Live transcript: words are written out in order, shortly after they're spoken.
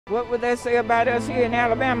What would they say about us here in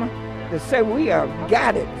Alabama? They say we are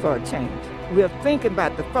guided for a change. We're thinking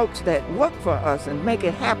about the folks that work for us and make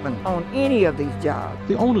it happen on any of these jobs.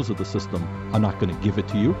 The owners of the system are not going to give it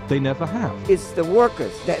to you. They never have. It's the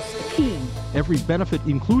workers that's the key. Every benefit,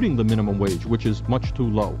 including the minimum wage, which is much too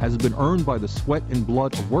low, has been earned by the sweat and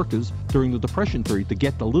blood of workers during the Depression period to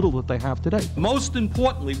get the little that they have today. Most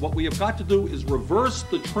importantly, what we have got to do is reverse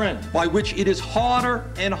the trend by which it is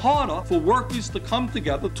harder and harder for workers to come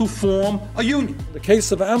together to form a union. In the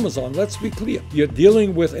case of Amazon, let's be clear. You're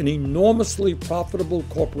dealing with an enormously profitable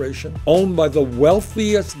corporation owned by the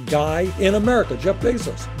wealthiest guy in America, Jeff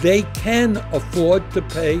Bezos. They can afford to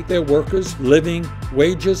pay their workers living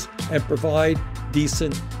wages and provide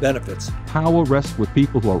decent benefits. Power rests with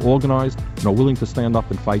people who are organized and are willing to stand up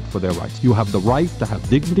and fight for their rights. You have the right to have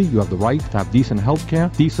dignity, you have the right to have decent health care,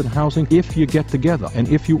 decent housing, if you get together and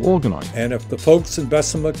if you organize. And if the folks in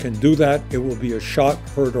Bessemer can do that, it will be a shot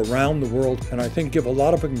heard around the world, and I think give a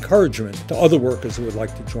lot of encouragement to other workers who would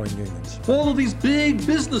like to join unions. All of these big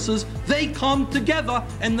businesses, they come together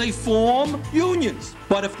and they form unions.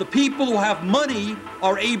 But if the people who have money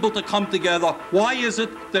are able to come together, why is it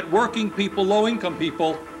that working people, low-income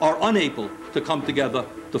people, are unable to come together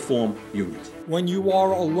to form unions? When you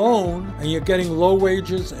are alone and you're getting low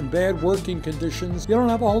wages and bad working conditions, you don't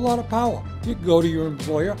have a whole lot of power. You can go to your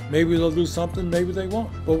employer, maybe they'll do something, maybe they won't.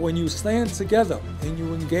 But when you stand together and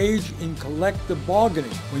you engage in collective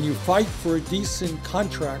bargaining, when you fight for a decent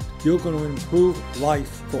contract, you're going to improve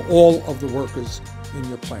life for all of the workers in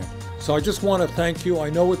your plant. So I just want to thank you. I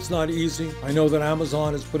know it's not easy. I know that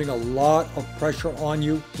Amazon is putting a lot of pressure on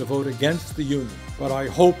you to vote against the union. But I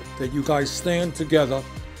hope that you guys stand together,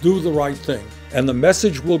 do the right thing. And the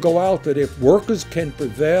message will go out that if workers can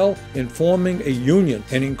prevail in forming a union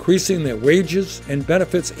and increasing their wages and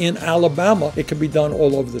benefits in Alabama, it can be done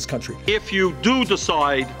all over this country. If you do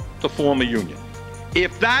decide to form a union,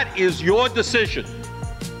 if that is your decision,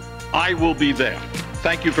 I will be there.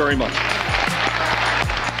 Thank you very much.